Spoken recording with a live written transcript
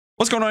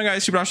What's going on,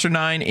 guys?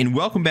 Super9 and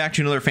welcome back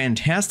to another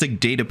fantastic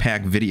data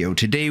pack video.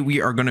 Today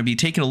we are going to be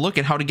taking a look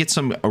at how to get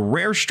some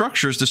rare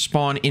structures to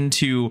spawn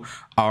into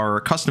our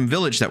custom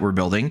village that we're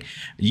building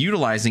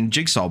utilizing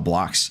jigsaw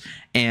blocks,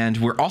 and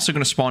we're also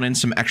going to spawn in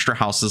some extra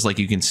houses like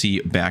you can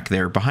see back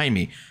there behind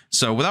me.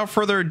 So without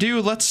further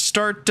ado, let's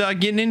start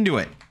getting into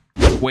it.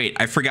 Wait,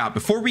 I forgot.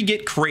 Before we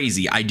get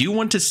crazy, I do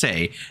want to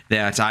say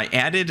that I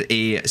added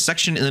a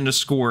section in the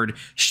Discord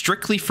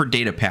strictly for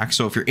data packs.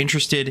 So if you're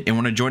interested and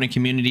want to join a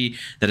community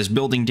that is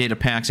building data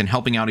packs and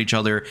helping out each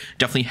other,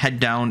 definitely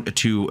head down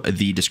to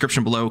the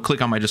description below,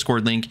 click on my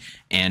Discord link,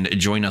 and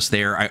join us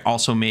there. I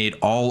also made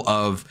all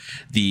of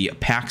the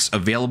packs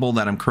available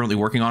that I'm currently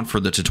working on for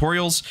the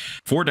tutorials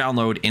for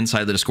download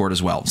inside the Discord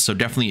as well. So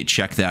definitely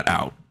check that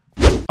out.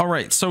 All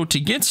right, so to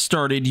get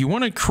started, you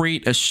want to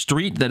create a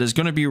street that is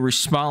going to be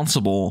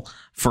responsible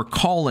for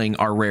calling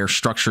our rare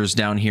structures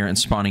down here and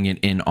spawning it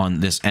in on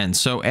this end.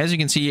 So as you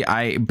can see,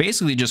 I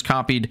basically just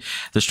copied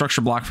the structure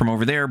block from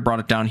over there,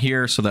 brought it down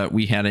here so that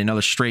we had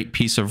another straight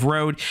piece of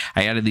road.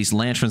 I added these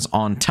lanterns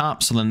on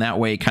top, so then that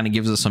way it kind of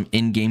gives us some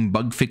in-game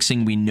bug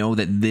fixing. We know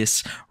that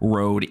this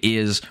road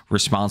is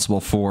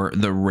responsible for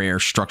the rare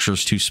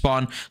structures to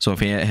spawn. So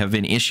if we have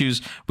any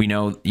issues, we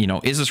know,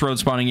 is this road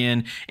spawning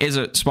in? Is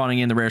it spawning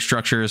in the rare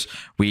structures?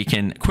 We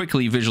can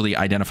quickly visually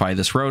identify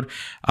this road.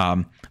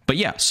 But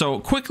yeah, so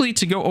quickly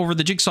to go over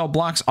the jigsaw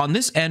blocks on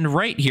this end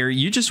right here,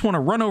 you just want to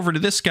run over to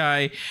this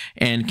guy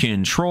and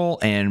control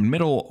and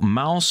middle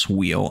mouse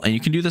wheel. And you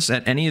can do this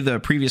at any of the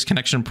previous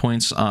connection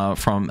points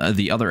from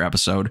the other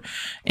episode.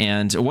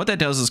 And what that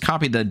does is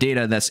copy the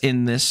data that's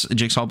in this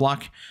jigsaw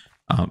block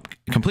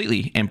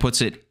completely and puts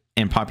it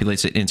and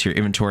populates it into your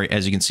inventory.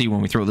 As you can see, when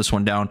we throw this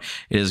one down,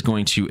 it is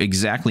going to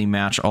exactly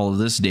match all of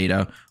this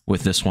data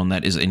with this one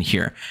that is in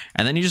here.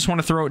 And then you just want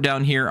to throw it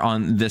down here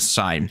on this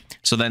side.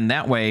 So then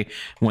that way,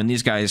 when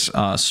these guys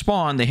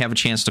spawn, they have a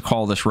chance to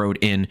call this road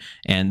in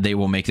and they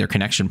will make their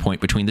connection point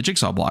between the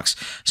jigsaw blocks.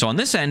 So on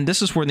this end,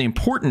 this is where the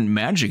important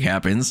magic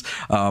happens.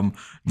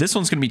 This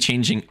one's going to be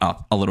changing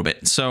up a little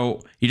bit.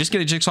 So you just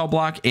get a jigsaw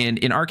block, and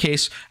in our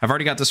case, I've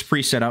already got this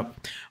pre-set up,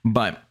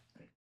 but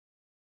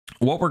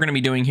what we're going to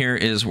be doing here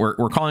is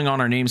we're calling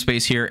on our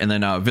namespace here, and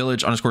then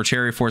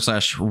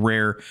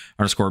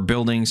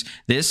village_cherry/rare_buildings.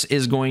 This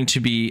is going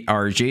to be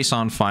our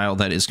JSON file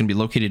that is going to be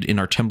located in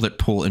our template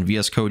pool in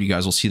VS Code. You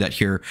guys will see that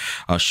here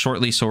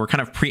shortly. So we're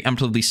kind of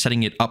preemptively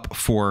setting it up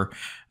for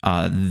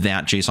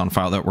that JSON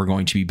file that we're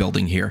going to be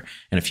building here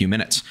in a few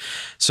minutes.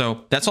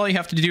 So that's all you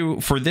have to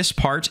do for this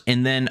part.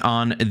 And then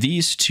on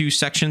these two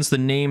sections, the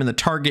name and the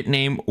target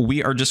name,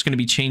 we are just going to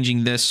be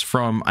changing this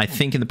from, I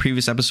think in the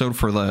previous episode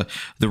for the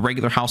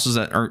regular houses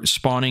that are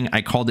spawning,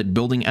 I called it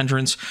building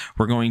entrance.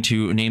 We're going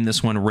to name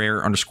this one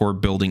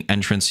rare_building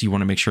entrance. You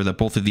want to make sure that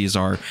both of these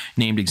are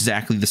named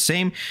exactly the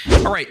same.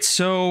 All right,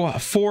 so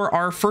for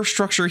our first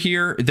structure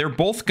here, they're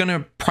both going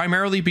to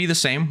primarily be the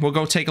same. We'll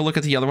go take a look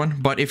at the other one.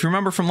 But if you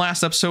remember from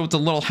last episode, with the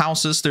little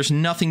houses, there's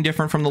nothing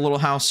different from the little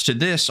house to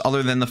this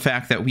other than the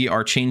fact that we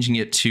are changing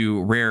it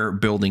to rare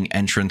building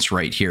entrance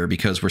right here,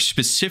 because we're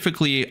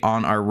specifically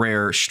on our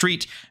rare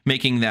street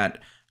making that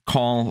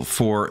call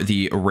for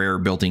the rare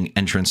building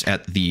entrance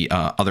at the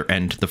other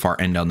end, the far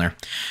end down there.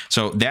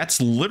 So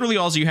that's literally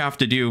all you have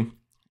to do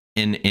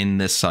in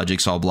this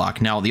jigsaw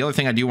block. Now, the other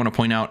thing I do want to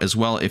point out as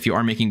well, if you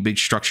are making big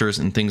structures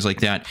and things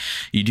like that,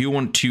 you do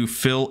want to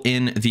fill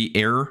in the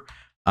air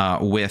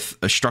with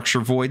structure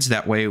voids.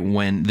 That way,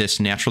 when this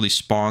naturally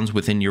spawns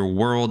within your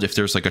world, if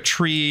there's like a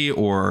tree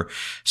or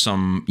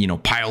some,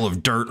 pile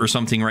of dirt or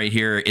something right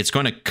here, it's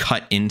going to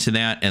cut into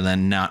that and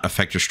then not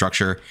affect your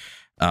structure.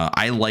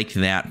 I like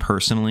that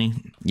personally.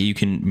 You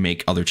can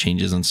make other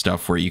changes and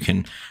stuff where you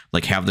can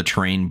like have the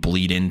terrain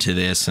bleed into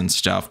this and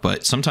stuff,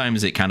 but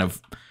sometimes it kind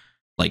of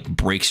like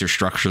breaks your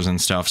structures and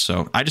stuff.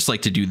 So I just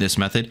like to do this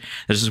method.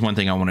 This is one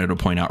thing I wanted to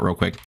point out real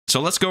quick. So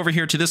let's go over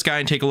here to this guy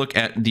and take a look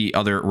at the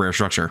other rare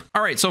structure.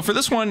 All right, so for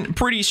this one,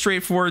 pretty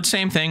straightforward.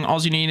 Same thing.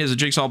 All you need is a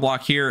jigsaw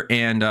block here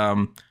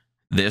and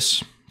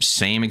this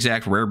same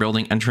exact rare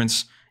building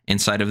entrance.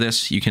 Inside of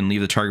this, you can leave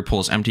the target pool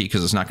as empty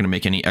because it's not going to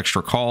make any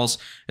extra calls.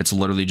 It's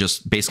literally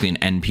just basically an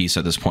end piece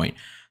at this point.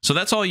 So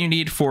that's all you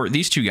need for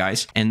these two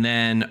guys. And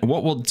then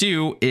what we'll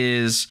do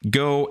is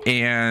go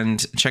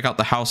and check out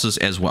the houses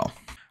as well.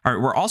 All right,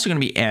 we're also going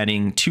to be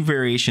adding two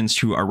variations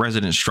to our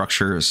resident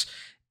structures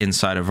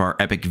inside of our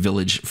epic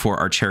village for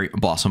our cherry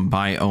blossom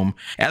biome.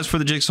 As for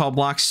the jigsaw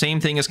block,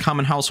 same thing as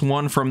common house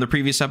 1 from the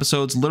previous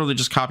episodes. Literally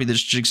just copied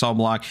this jigsaw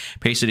block,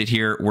 pasted it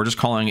here. We're just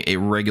calling a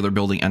regular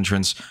building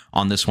entrance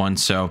on this one.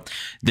 So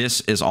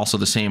this is also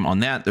the same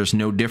on that. There's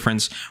no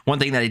difference. One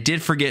thing that I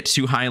did forget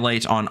to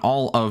highlight on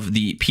all of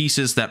the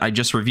pieces that I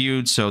just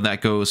reviewed, so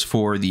that goes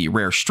for the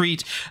rare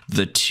street,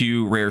 the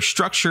two rare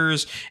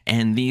structures,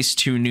 and these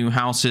two new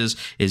houses,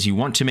 is you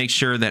want to make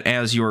sure that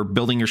as you're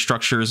building your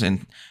structures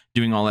and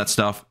doing all that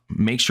stuff,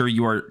 make sure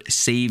you are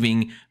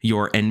saving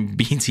your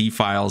NBT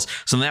files.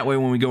 So that way,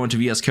 when we go into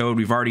VS Code,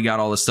 we've already got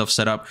all this stuff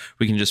set up.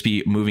 We can just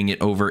be moving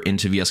it over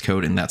into VS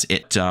Code, and that's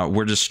it.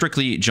 We're just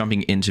strictly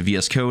jumping into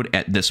VS Code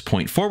at this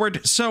point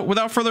forward. So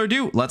without further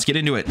ado, let's get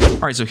into it. All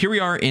right, so here we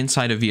are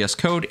inside of VS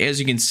Code. As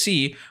you can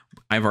see,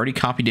 I've already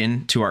copied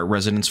into our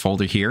residence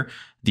folder here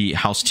the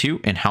house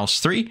 2 and house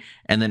 3,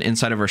 and then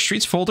inside of our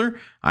streets folder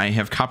I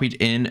have copied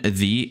in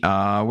the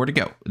where to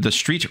go, the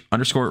street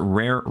underscore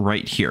rare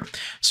right here.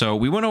 So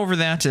we went over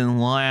that in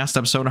the last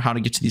episode of how to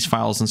get to these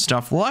files and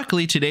stuff.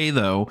 Luckily today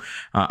though,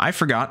 I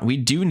forgot we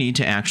do need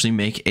to actually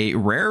make a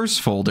rares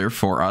folder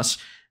for us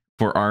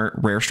for our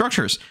rare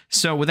structures.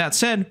 So with that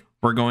said,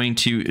 we're going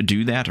to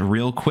do that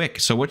real quick.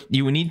 So what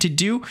you need to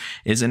do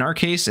is, in our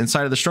case,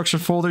 inside of the structure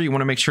folder, you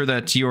want to make sure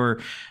that your,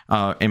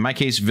 in my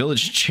case,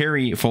 village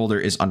cherry folder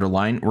is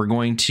underlined. We're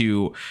going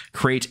to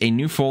create a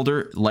new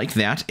folder like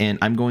that, and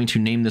I'm going to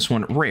name this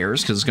one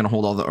rares because it's going to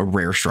hold all the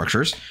rare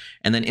structures.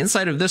 And then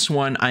inside of this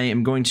one, I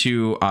am going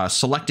to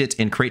select it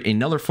and create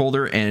another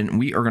folder, and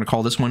we are going to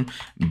call this one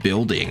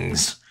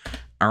buildings.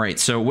 All right,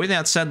 so with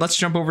that said, let's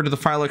jump over to the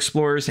file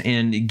explorers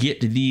and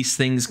get these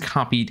things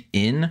copied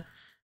in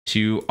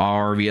to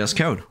our VS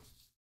Code.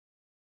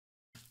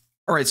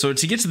 All right, so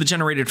to get to the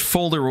generated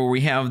folder where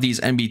we have these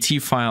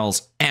NBT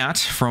files at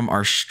from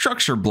our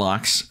structure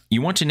blocks,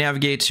 you want to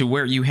navigate to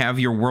where you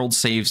have your world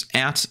saves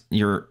at in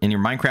your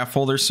Minecraft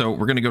folder. So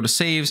we're going to go to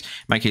saves. In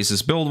my case,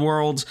 is build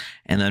worlds,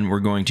 and then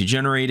we're going to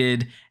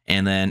generated,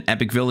 and then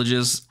epic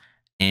villages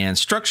and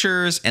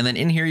structures, and then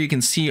in here you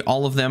can see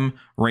all of them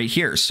right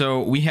here.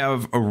 So we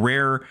have a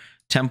rare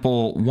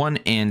temple 1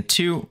 and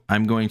 2.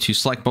 I'm going to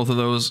select both of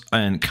those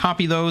and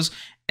copy those.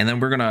 And then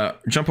we're going to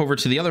jump over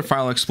to the other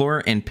file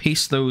explorer and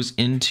paste those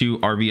into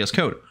our VS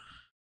Code.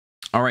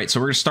 All right, so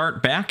we're going to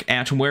start back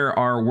at where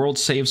our world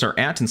saves are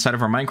at inside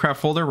of our Minecraft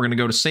folder. We're going to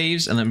go to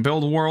saves and then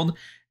build world.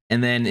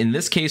 And then in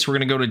this case, we're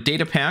going to go to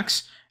data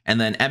packs and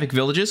then epic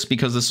villages,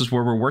 because this is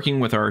where we're working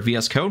with our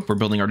VS Code. We're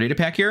building our data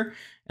pack here.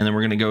 And then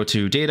we're going to go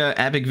to data,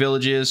 epic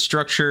villages,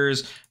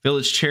 structures,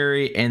 village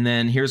cherry. And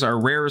then here's our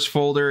rares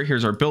folder.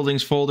 Here's our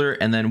buildings folder.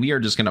 And then we are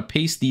just going to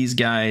paste these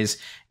guys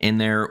in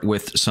there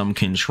with some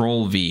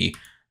control V.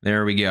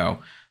 There we go.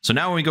 So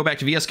now when we go back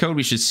to VS Code,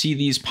 we should see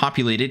these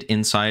populated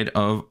inside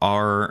of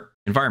our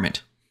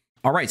environment.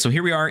 All right, so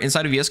here we are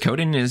inside of VS Code,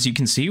 and as you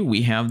can see,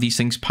 we have these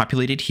things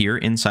populated here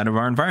inside of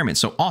our environment.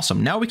 So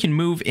awesome. Now we can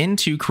move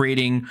into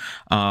creating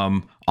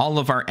all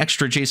of our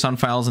extra JSON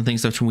files and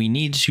things that we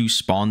need to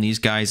spawn these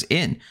guys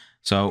in.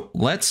 So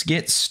let's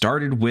get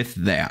started with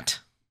that.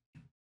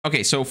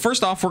 Okay, so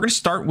first off, we're going to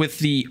start with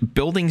the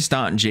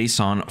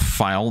buildings.json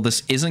file.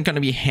 This isn't going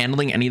to be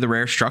handling any of the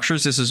rare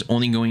structures. This is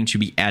only going to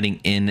be adding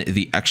in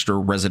the extra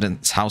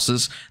residence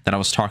houses that I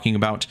was talking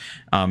about.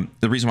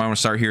 The reason why I want to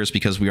start here is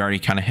because we already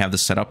kind of have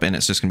this set up, and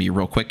it's just going to be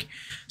real quick.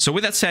 So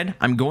with that said,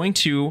 I'm going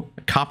to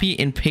copy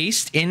and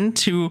paste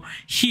into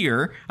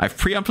here. I've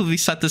preemptively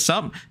set this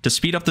up to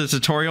speed up the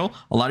tutorial.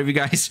 A lot of you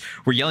guys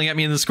were yelling at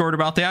me in the Discord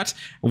about that.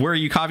 Where are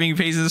you copying and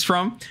pasting this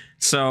from?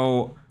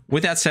 So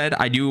with that said,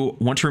 I do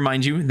want to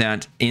remind you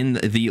that in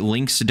the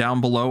links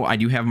down below, I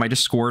do have my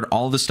Discord.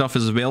 All of this stuff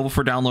is available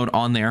for download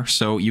on there,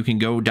 so you can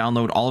go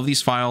download all of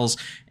these files.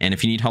 And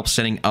if you need help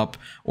setting up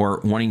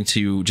or wanting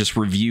to just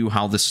review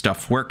how this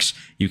stuff works,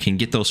 you can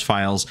get those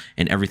files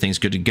and everything's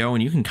good to go.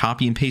 And you can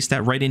copy and paste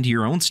that right into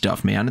your own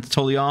stuff, man. It's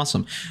totally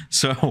awesome.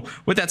 So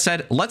with that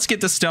said, let's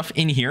get this stuff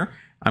in here.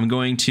 I'm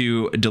going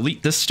to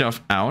delete this stuff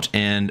out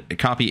and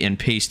copy and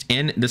paste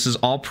in. This is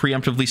all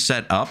preemptively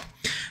set up.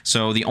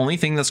 So the only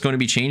thing that's going to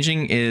be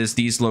changing is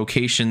these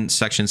location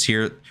sections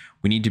here.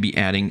 We need to be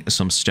adding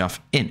some stuff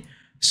in.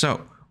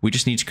 So we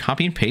just need to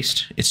copy and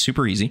paste. It's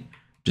super easy.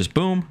 Just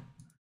boom,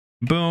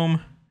 boom,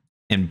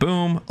 and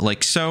boom,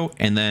 like so.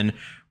 And then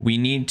we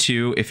need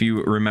to, if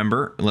you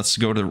remember, let's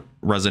go to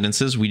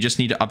residences. We just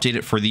need to update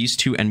it for these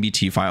 2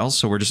 NBT files.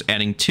 So we're just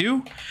adding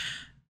 2.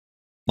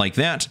 Like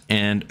that,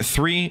 and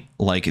 3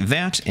 like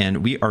that, and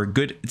we are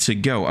good to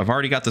go. I've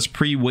already got this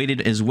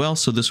pre-weighted as well,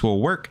 so this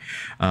will work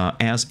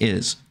as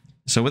is.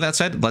 So with that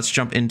said, let's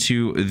jump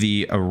into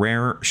the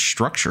rare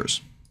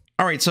structures.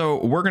 All right,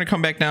 so we're going to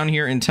come back down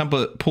here in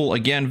template pool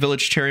again,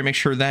 village cherry. Make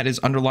sure that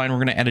is underlined. We're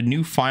going to add a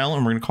new file,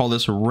 and we're going to call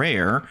this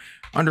rare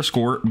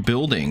underscore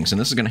buildings, and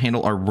this is going to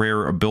handle our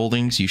rare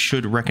buildings. You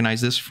should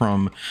recognize this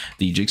from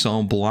the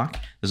jigsaw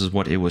block. This is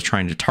what it was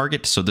trying to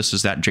target, so this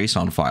is that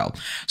JSON file.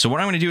 So what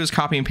I'm going to do is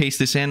copy and paste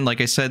this in. Like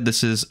I said,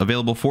 this is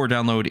available for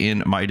download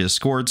in my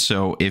Discord,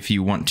 so if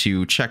you want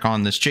to check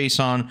on this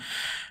JSON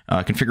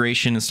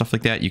configuration and stuff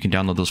like that, you can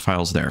download those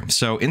files there.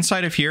 So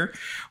inside of here,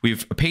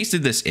 we've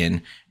pasted this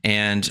in,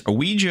 and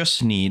we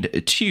just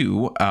need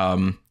to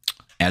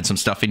add some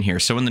stuff in here.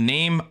 So in the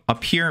name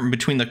up here in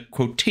between the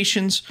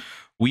quotations,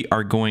 we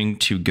are going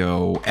to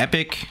go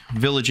epic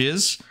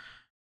villages,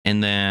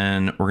 and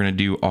then we're going to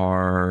do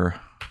our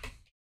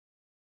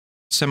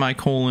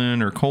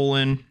semicolon or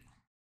colon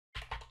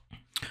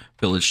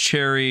village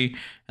cherry,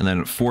 and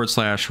then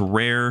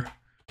 /rare,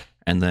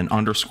 and then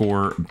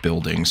underscore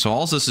building. So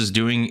all this is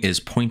doing is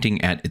pointing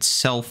at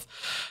itself.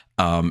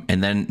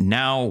 And then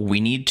now we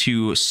need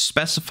to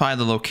specify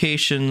the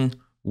location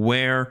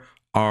where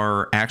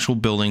our actual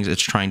buildings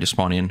it's trying to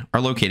spawn in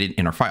are located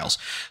in our files.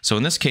 So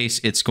in this case,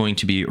 it's going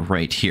to be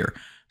right here.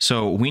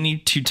 So we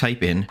need to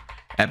type in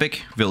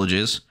epic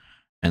villages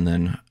and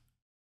then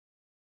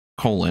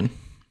colon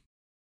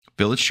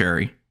village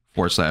cherry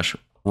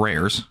 /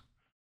 rares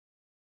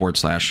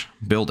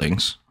 /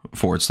 buildings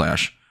 /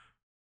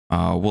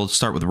 we'll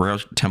start with rare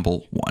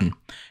temple 1,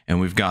 and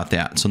we've got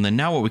that. So then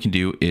now what we can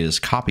do is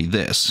copy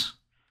this,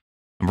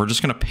 and we're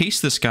just going to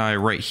paste this guy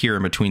right here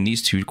in between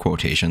these two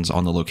quotations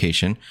on the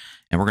location,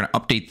 and we're going to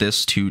update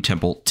this to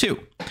temple 2.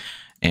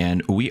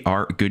 And we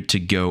are good to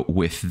go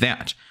with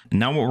that.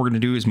 Now what we're going to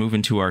do is move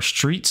into our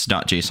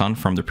streets.json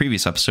from the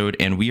previous episode,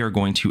 and we are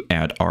going to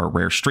add our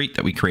rare street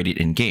that we created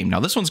in game. Now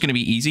this one's going to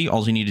be easy.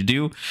 All you need to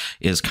do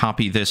is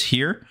copy this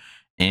here,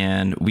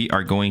 and we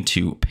are going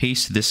to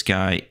paste this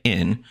guy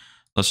in.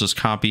 Let's just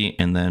copy,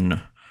 and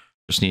then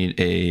just need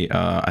a,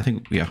 I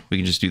think, yeah, we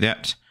can just do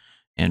that,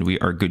 and we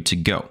are good to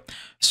go.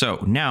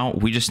 So now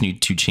we just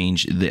need to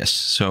change this.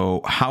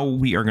 So how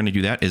we are going to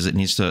do that is it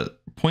needs to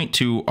point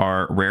to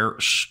our rare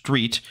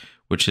street,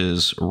 which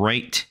is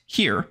right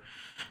here.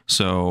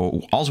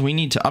 So all we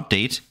need to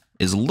update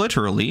is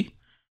literally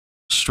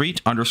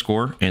street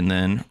 _ and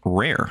then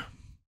rare.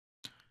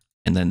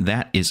 And then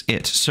that is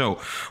it. So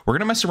we're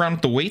going to mess around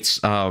with the weights.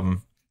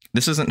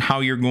 This isn't how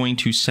you're going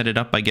to set it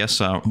up, I guess.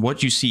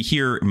 What you see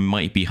here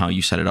might be how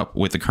you set it up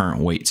with the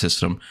current weight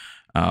system.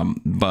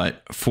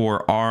 But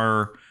for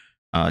our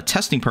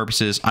testing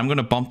purposes, I'm going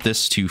to bump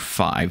this to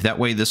 5. That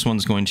way, this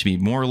one's going to be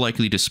more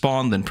likely to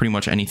spawn than pretty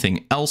much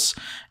anything else.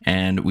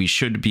 And we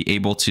should be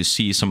able to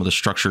see some of the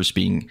structures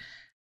being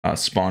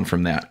spawned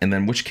from that. And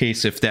then which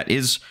case, if that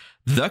is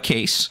the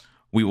case,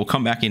 we will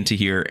come back into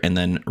here and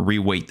then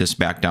reweight this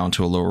back down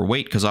to a lower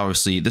weight, because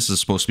obviously this is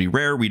supposed to be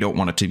rare. We don't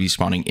want it to be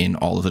spawning in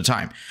all of the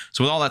time.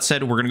 So with all that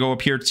said, we're going to go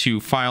up here to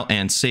File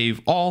and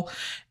Save All,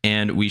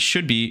 and we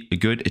should be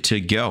good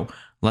to go.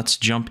 Let's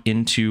jump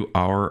into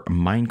our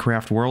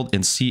Minecraft world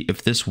and see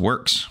if this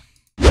works.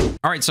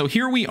 All right, so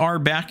here we are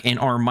back in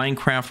our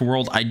Minecraft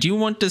world. I do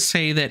want to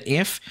say that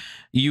if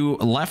you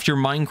left your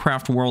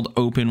Minecraft world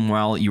open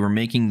while you were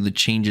making the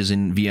changes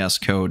in VS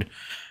Code,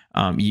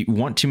 you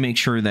want to make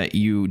sure that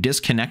you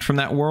disconnect from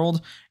that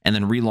world and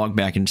then relog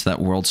back into that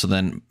world, so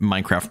then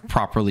Minecraft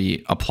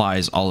properly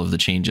applies all of the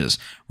changes.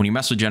 When you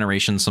mess with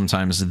generations,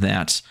 sometimes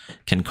that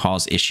can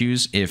cause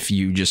issues if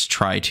you just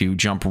try to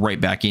jump right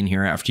back in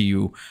here after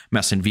you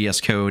mess in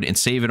VS Code and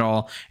save it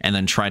all and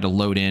then try to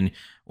load in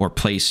or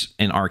place,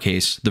 in our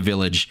case, the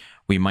village.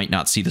 We might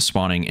not see the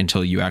spawning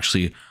until you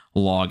actually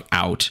log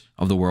out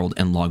of the world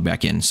and log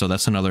back in. So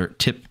that's another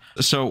tip.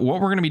 So what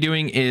we're going to be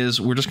doing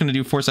is we're just going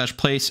to do /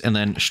 place and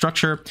then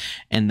structure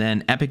and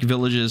then epic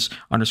villages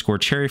 _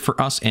 cherry for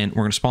us. And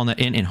we're going to spawn that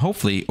in, and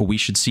hopefully we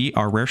should see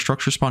our rare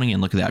structure spawning in.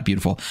 Look at that.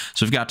 Beautiful.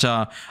 So we've got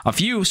a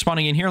few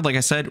spawning in here. Like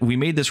I said, we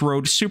made this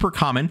road super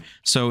common,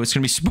 so it's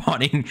going to be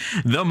spawning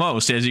the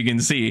most, as you can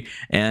see,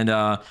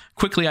 and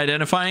quickly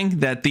identifying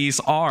that these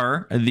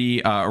are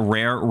the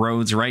rare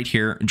roads right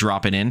here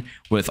dropping in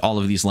with all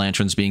of these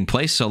lanterns being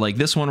placed. So like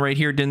this one right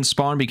here didn't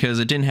spawn because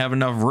it didn't have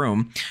enough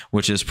room,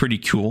 which is pretty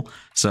cool.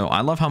 So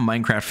I love how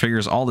Minecraft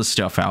figures all this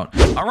stuff out.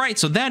 All right,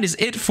 so that is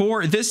it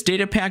for this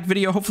data pack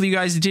video. Hopefully you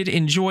guys did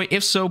enjoy.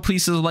 If so,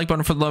 please hit the like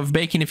button for the love of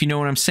bacon, if you know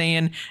what I'm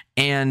saying.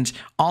 And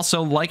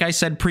also, like I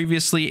said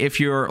previously, if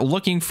you're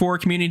looking for a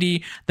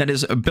community that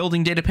is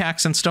building data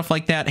packs and stuff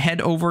like that, head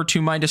over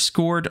to my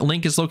Discord.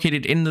 Link is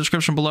located in the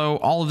description below.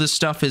 All of this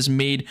stuff is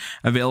made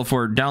available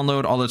for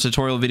download, all the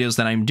tutorial videos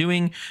that I'm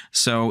doing.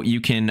 So you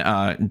can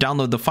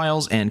download the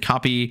files and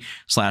copy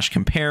 /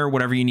 compare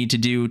whatever you need to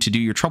do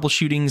your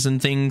troubleshootings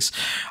and things.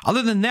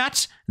 Other than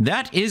that,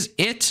 that is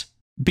it.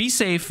 Be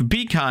safe,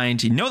 be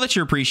kind, know that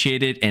you're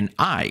appreciated, and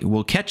I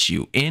will catch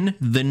you in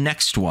the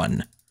next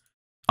one.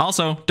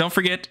 Also, don't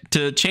forget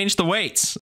to change the weights.